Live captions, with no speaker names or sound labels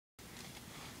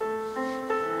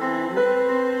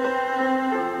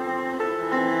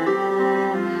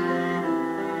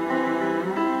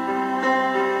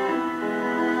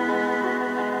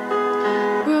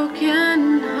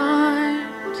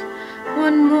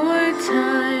more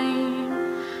time.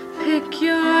 Pick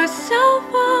yourself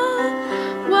up,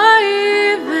 why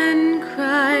even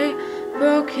cry?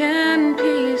 Broken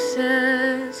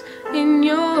pieces in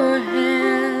your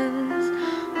hands.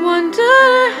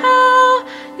 Wonder how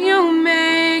you'll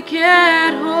make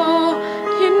it whole.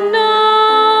 You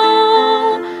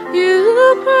know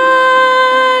you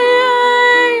pray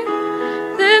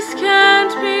this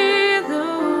can't be the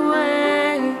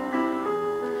way.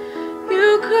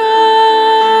 You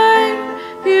cry,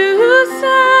 you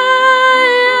say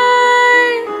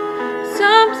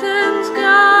something's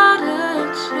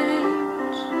gotta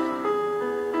change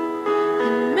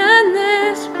and mend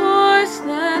this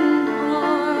porcelain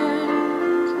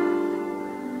heart,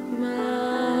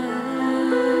 mine.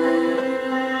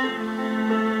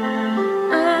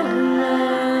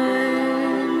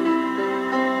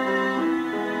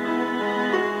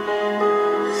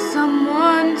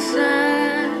 Someone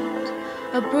said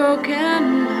a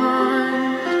broken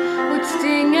heart would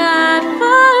sting at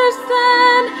first,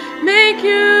 then make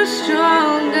you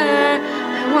stronger.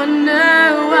 I wonder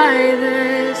why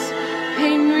this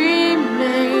pain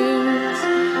remains.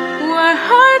 Our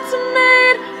hearts are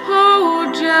made whole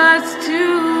just to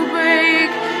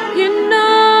break. You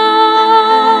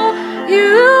know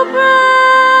you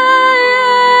pray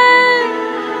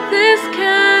this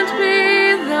can't be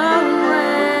the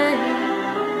way.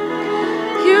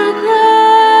 You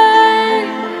cry,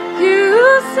 you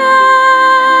say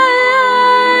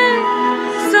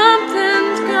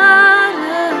something's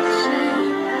gotta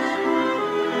change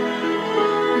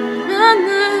and mend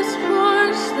this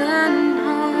porcelain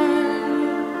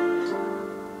heart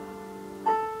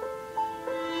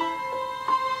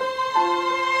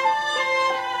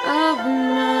of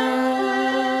mine.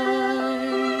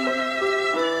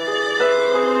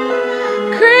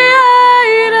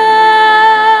 Creator,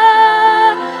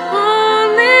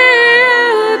 only you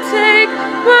take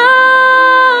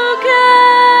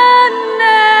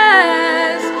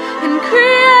brokenness and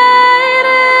create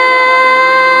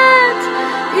it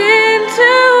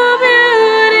into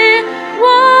beauty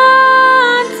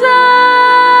once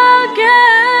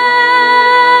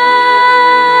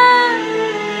again.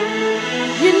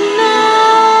 You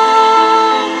know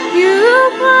you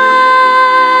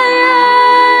pray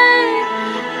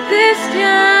this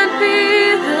can't be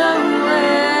the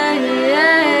way.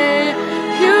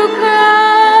 You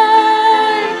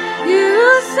cry, you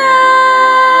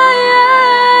say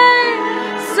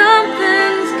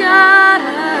something's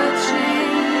gotta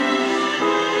change.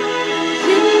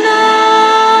 You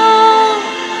know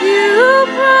you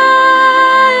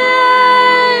pray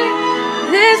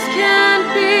this can't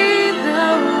be the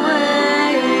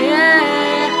way.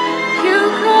 You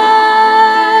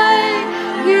cry,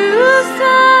 you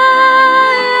say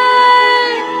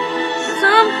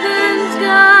something's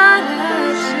gotta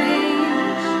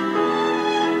change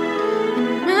and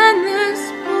mend this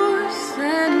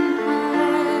porcelain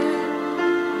heart.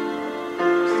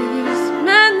 Please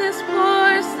mend this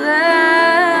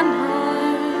porcelain heart.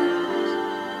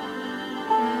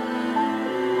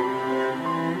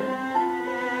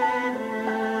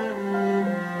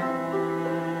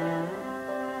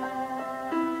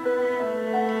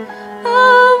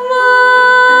 Of mine,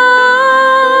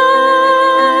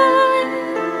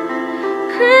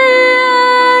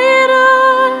 Creator,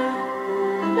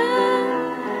 mend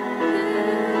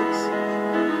this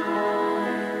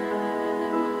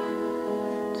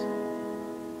heart.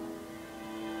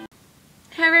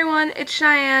 Hey everyone, it's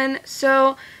Cheyenne.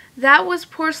 So that was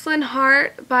Porcelain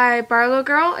Heart by Barlow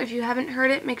Girl. If you haven't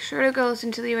heard it, make sure to go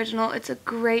listen to the original. It's a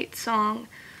great song.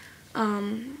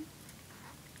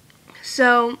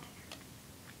 So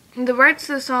the rights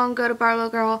to the song go to Barlow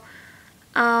Girl.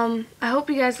 I hope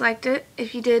you guys liked it.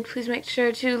 If you did, please make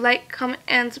sure to like, comment,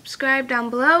 and subscribe down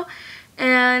below.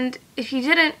 And if you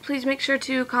didn't, please make sure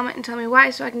to comment and tell me why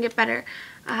so I can get better.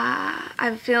 I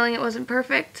have a feeling it wasn't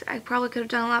perfect. I probably could have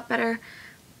done a lot better,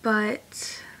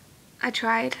 but I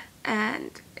tried,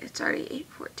 and it's already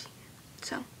 8:14.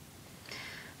 So,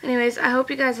 anyways, I hope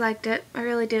you guys liked it. I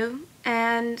really do.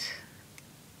 And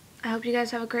I hope you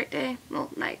guys have a great day.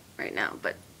 Well, night right now,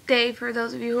 but day for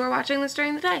those of you who are watching this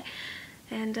during the day.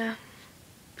 And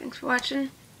thanks for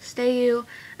watching. Stay you.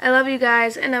 I love you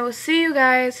guys, and I will see you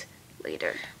guys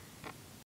later.